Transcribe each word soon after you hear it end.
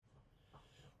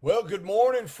Well, good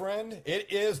morning, friend.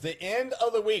 It is the end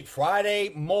of the week, Friday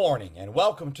morning, and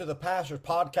welcome to the Pastor's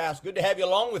Podcast. Good to have you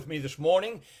along with me this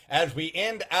morning as we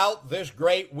end out this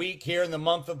great week here in the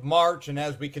month of March and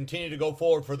as we continue to go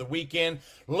forward for the weekend.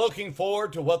 Looking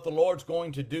forward to what the Lord's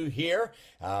going to do here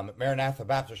at Maranatha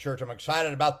Baptist Church. I'm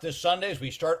excited about this Sunday as we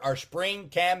start our spring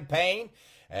campaign.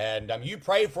 And you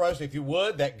pray for us, if you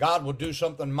would, that God will do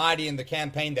something mighty in the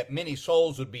campaign, that many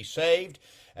souls would be saved,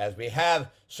 as we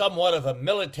have somewhat of a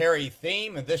military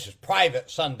theme, and this is Private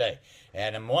Sunday.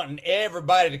 And I'm wanting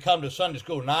everybody to come to Sunday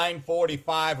school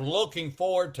 9:45, looking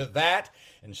forward to that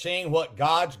and seeing what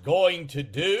God's going to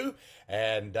do.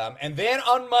 And then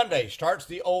on Monday starts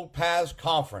the Old Paths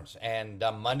Conference, and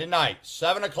Monday night,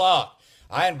 7 o'clock.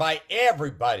 I invite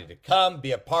everybody to come,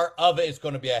 be a part of it. It's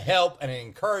going to be a help and an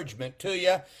encouragement to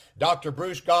you. Dr.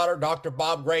 Bruce Goddard, Dr.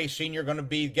 Bob Gray Sr. are going to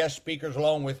be guest speakers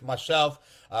along with myself,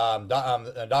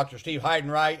 Dr. Steve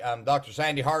Heidenreich, Dr.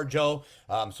 Sandy Harjo,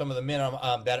 some of the men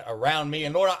that are around me.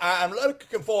 And Lord, I'm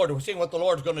looking forward to seeing what the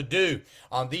Lord's going to do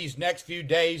on these next few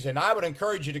days. And I would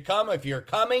encourage you to come if you're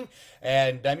coming.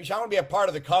 And you want to be a part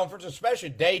of the conference, especially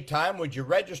daytime. Would you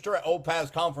register at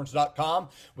oldpathsconference.com?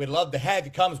 We'd love to have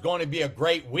you come. It's going to be a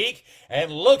great week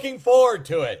and looking forward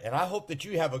to it. And I hope that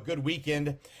you have a good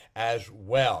weekend as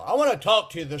well. I want to talk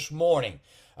to you this morning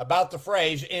about the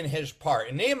phrase "in his part."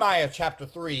 In Nehemiah chapter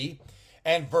 3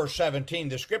 and verse 17,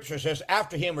 the scripture says,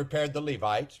 "After him repaired the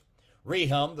Levites,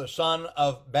 Rehum the son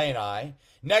of Bani.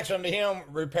 Next unto him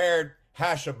repaired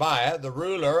Hashabiah, the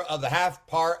ruler of the half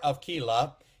part of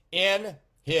Keilah, in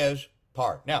his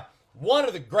part." Now, one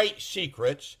of the great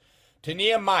secrets to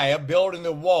Nehemiah building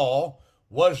the wall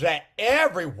was that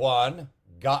everyone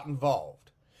got involved.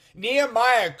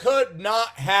 Nehemiah could not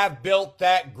have built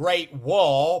that great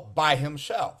wall by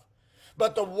himself,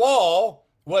 but the wall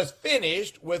was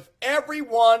finished with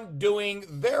everyone doing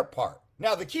their part.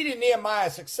 Now, the key to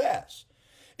Nehemiah's success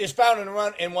is found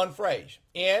in one phrase: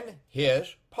 in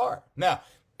his part. Now,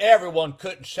 everyone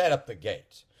couldn't set up the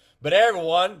gates, but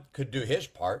everyone could do his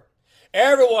part.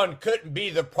 Everyone couldn't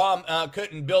build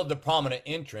the prominent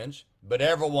entrance, but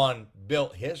everyone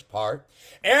built his part.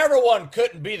 Everyone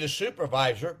couldn't be the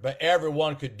supervisor, but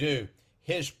everyone could do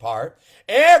his part.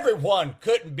 Everyone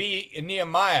couldn't be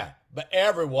Nehemiah, but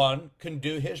everyone can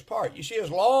do his part. You see,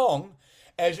 as long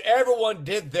as everyone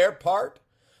did their part,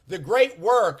 the great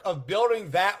work of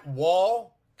building that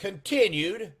wall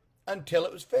continued until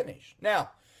it was finished.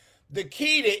 Now, the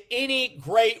key to any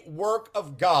great work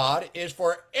of God is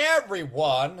for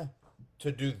everyone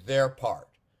to do their part.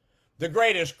 The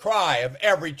greatest cry of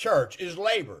every church is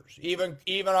laborers.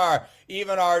 Even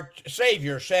our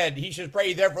Savior said, he says,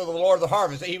 "Pray therefore the Lord of the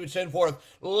harvest, that he would send forth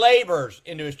laborers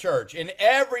into his church." In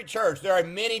every church, there are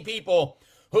many people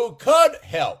who could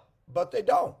help, but they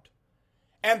don't.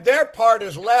 And their part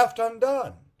is left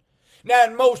undone. Now,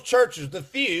 in most churches, the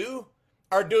few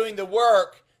are doing the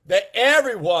work that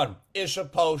everyone is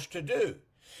supposed to do.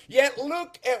 Yet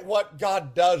look at what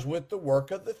God does with the work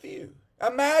of the few.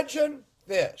 Imagine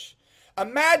this.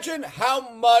 Imagine how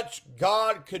much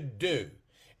God could do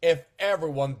if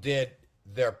everyone did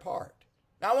their part.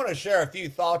 Now, I want to share a few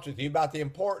thoughts with you about the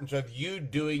importance of you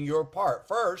doing your part.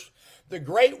 First, the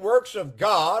great works of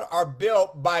God are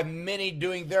built by many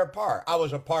doing their part. I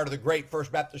was a part of the great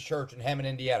First Baptist Church in Hammond,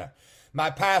 Indiana. My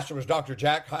pastor was Dr.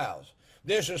 Jack Hiles.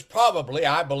 This is probably,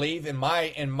 I believe, in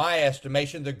my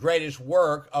estimation, the greatest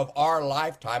work of our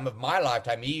lifetime, of my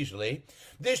lifetime easily.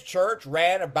 This church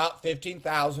ran about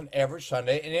 15,000 every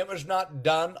Sunday, and it was not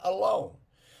done alone.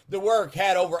 The work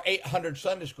had over 800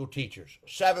 Sunday school teachers,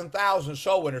 7,000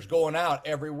 soul winners going out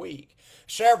every week,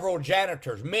 several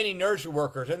janitors, many nursery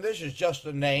workers, and this is just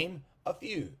to name a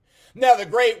few. Now, the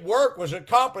great work was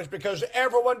accomplished because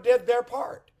everyone did their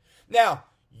part. Now,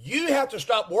 you have to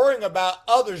stop worrying about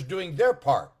others doing their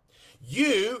part.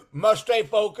 You must stay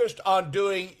focused on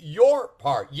doing your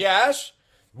part. Yes,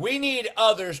 we need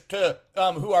others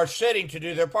who are sitting to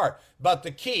do their part. But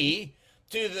the key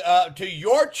to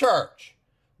your church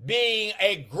being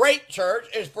a great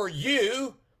church is for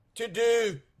you to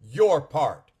do your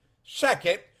part.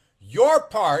 Second, your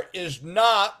part is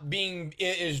not being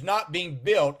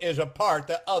built is a part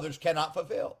that others cannot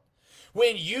fulfill.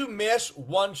 When you miss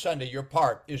one Sunday, your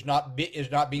part is not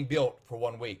being built for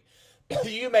 1 week.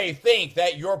 You may think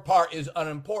that your part is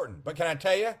unimportant, but can I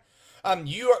tell you,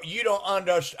 you don't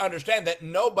understand that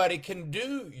nobody can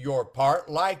do your part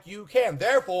like you can.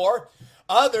 Therefore,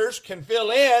 others can fill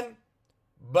in,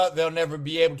 but they'll never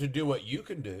be able to do what you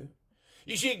can do.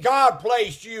 You see, God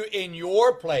placed you in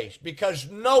your place because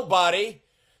nobody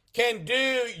can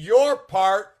do your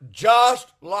part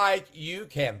just like you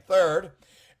can. Third,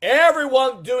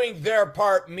 Everyone doing their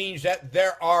part means that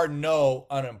there are no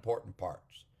unimportant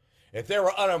parts. If there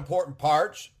were unimportant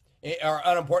parts or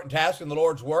unimportant tasks in the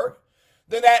Lord's work,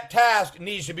 then that task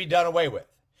needs to be done away with.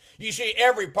 You see,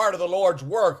 every part of the Lord's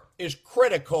work is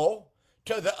critical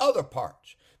to the other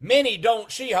parts. Many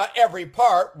don't see how every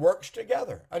part works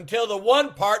together until the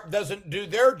one part doesn't do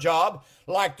their job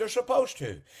like they're supposed to.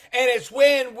 And it's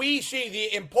when we see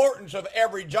the importance of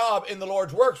every job in the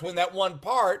Lord's works when that one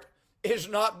part is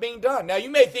not being done. Now, you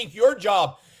may not think your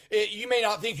job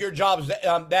is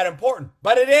that important,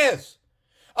 but it is.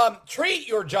 Treat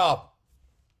your job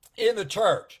in the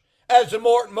church as the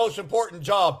most important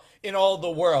job in all the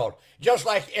world, just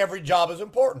like every job is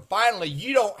important. Finally,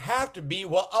 you don't have to be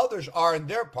what others are in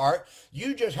their part.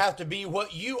 You just have to be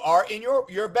what you are in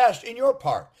your best in your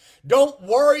part. Don't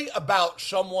worry about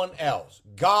someone else.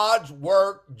 God's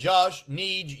work just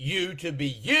needs you to be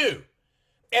you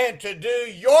and to do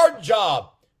your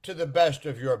job to the best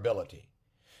of your ability.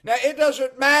 Now, it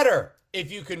doesn't matter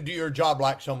if you can do your job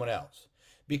like someone else,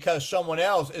 because someone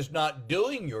else is not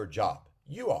doing your job.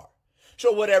 You are.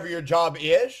 So whatever your job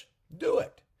is, do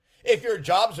it. If your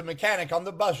job's a mechanic on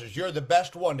the buses, you're the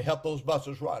best one to help those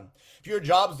buses run. If your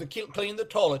job is to clean the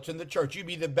toilets in the church, you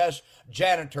be the best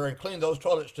janitor and clean those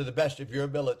toilets to the best of your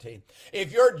ability.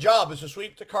 If your job is to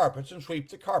sweep the carpets, then sweep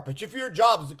the carpets. If your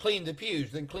job is to clean the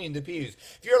pews, then clean the pews.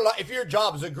 If your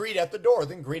job is to greet at the door,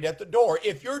 then greet at the door.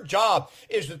 If your job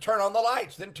is to turn on the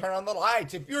lights, then turn on the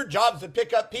lights. If your job is to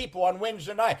pick up people on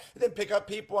Wednesday night, then pick up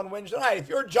people on Wednesday night. If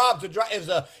your job is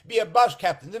to be a bus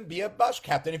captain, then be a bus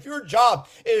captain. If your job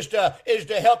is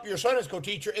to help your Sunday school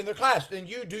teacher in the class, then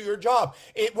you do your job.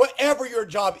 Whatever your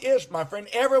job is, my friend,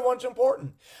 everyone's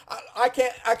important. I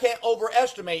can't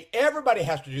overestimate. Everybody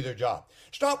has to do their job.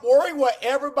 Stop worrying what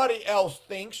everybody else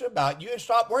thinks about you, and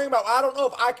stop worrying about, I don't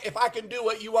know if I can do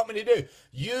what you want me to do.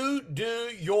 You do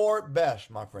your best,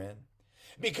 my friend,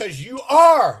 because you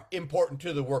are important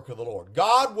to the work of the Lord.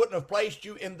 God wouldn't have placed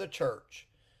you in the church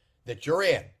that you're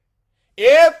in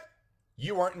if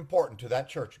you weren't important to that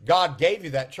church. God gave you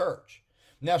that church.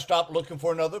 Now stop looking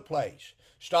for another place.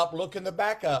 Stop looking to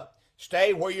back up.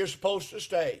 Stay where you're supposed to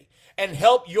stay and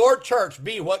help your church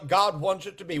be what God wants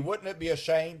it to be. Wouldn't it be a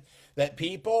shame that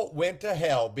people went to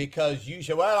hell because you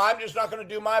said, well, I'm just not going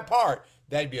to do my part?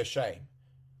 That'd be a shame.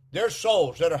 There's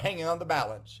souls that are hanging on the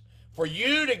balance for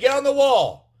you to get on the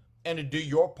wall and to do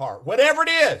your part. Whatever it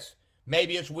is.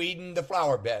 Maybe it's weeding the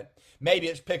flower bed. Maybe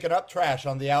it's picking up trash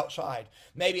on the outside.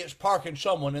 Maybe it's parking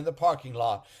someone in the parking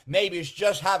lot. Maybe it's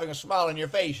just having a smile on your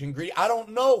face and greet. I don't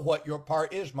know what your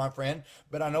part is, my friend,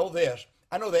 but I know this.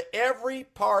 I know that every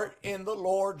part in the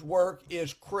Lord's work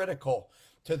is critical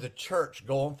to the church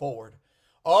going forward.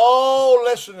 Oh,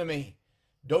 listen to me.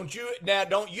 Don't you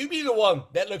be the one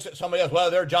that looks at somebody else, well,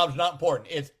 their job's not important.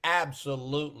 It's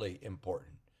absolutely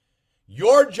important.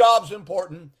 Your job's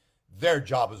important. Their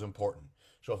job is important.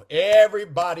 So if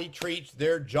everybody treats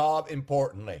their job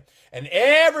importantly and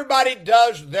everybody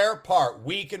does their part,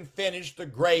 we can finish the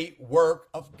great work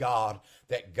of God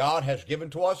that God has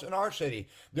given to us in our city.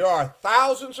 There are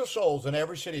thousands of souls in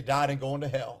every city dying and going to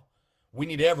hell. We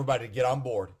need everybody to get on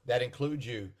board. That includes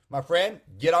you. My friend,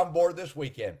 get on board this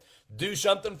weekend. Do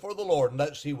something for the Lord, and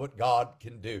let's see what God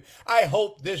can do. I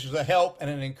hope this is a help and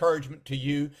an encouragement to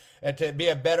you and to be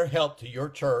a better help to your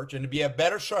church and to be a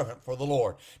better servant for the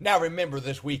Lord. Now remember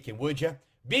this weekend, would you?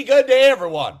 Be good to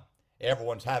everyone.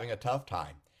 Everyone's having a tough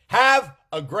time. Have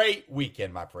a great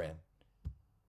weekend, my friend.